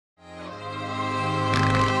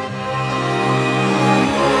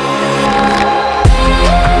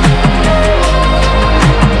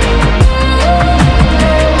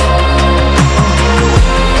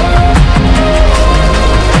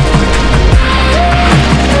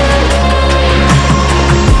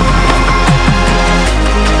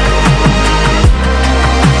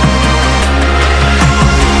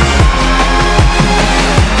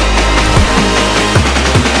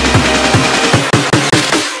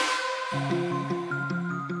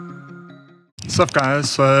What's up guys,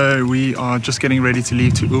 so we are just getting ready to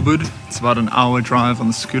leave to Ubud. It's about an hour drive on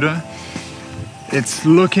the scooter. It's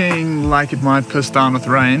looking like it might piss down with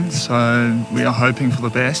rain, so we are hoping for the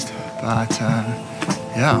best, but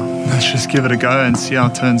yeah, let's just give it a go and see how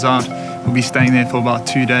it turns out. We'll be staying there for about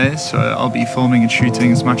 2 days, so I'll be filming and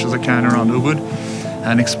shooting as much as I can around Ubud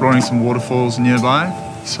and exploring some waterfalls nearby.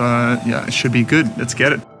 So yeah, it should be good. Let's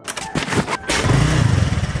get it.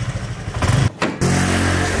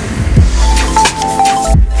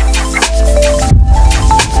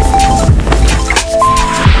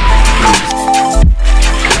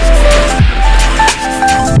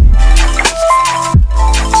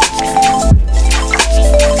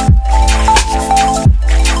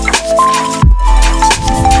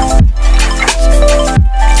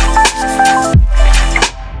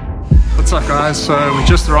 What's up guys, so we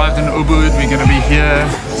just arrived in Ubud. We're going to be here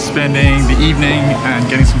spending the evening and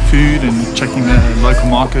getting some food and checking the local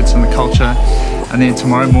markets and the culture, and then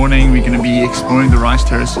tomorrow morning we're going to be exploring the rice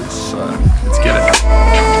terraces, so let's get it.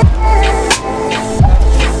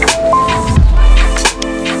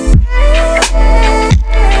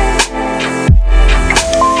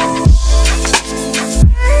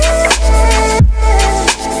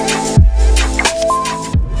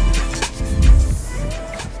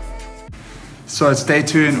 So it's day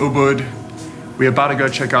 2 in Ubud. We're about to go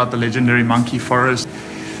check out the legendary monkey forest.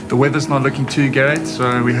 The weather's not looking too great,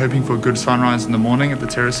 so we're hoping for a good sunrise in the morning at the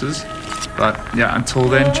terraces. But yeah, until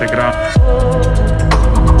then, check it out.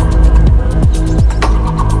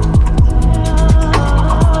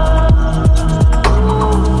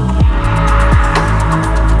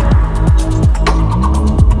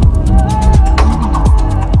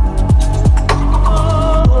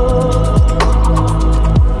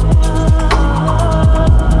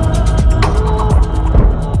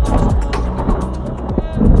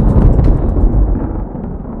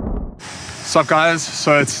 What's up guys,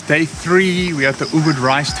 so it's day 3. We're at the Ubud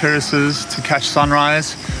rice terraces to catch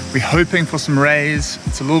sunrise. We're hoping for some rays.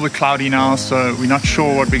 It's a little bit cloudy now, so we're not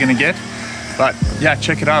sure what we're gonna get, but yeah,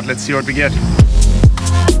 check it out. Let's see what we get.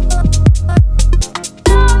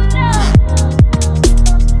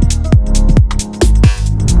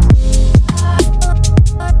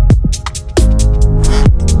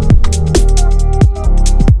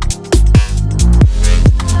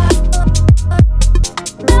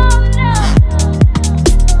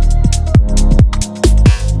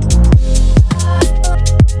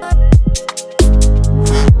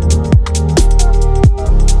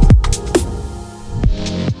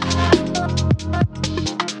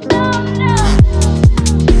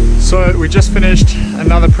 So we just finished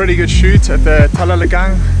another pretty good shoot at the Tagagalang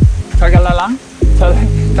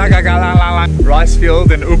rice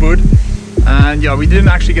field in Ubud, and yeah, we didn't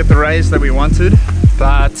actually get the rays that we wanted,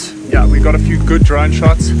 but yeah, we got a few good drone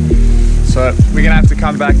shots, so we're gonna have to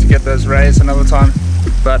come back to get those rays another time,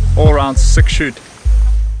 but all around sick shoot.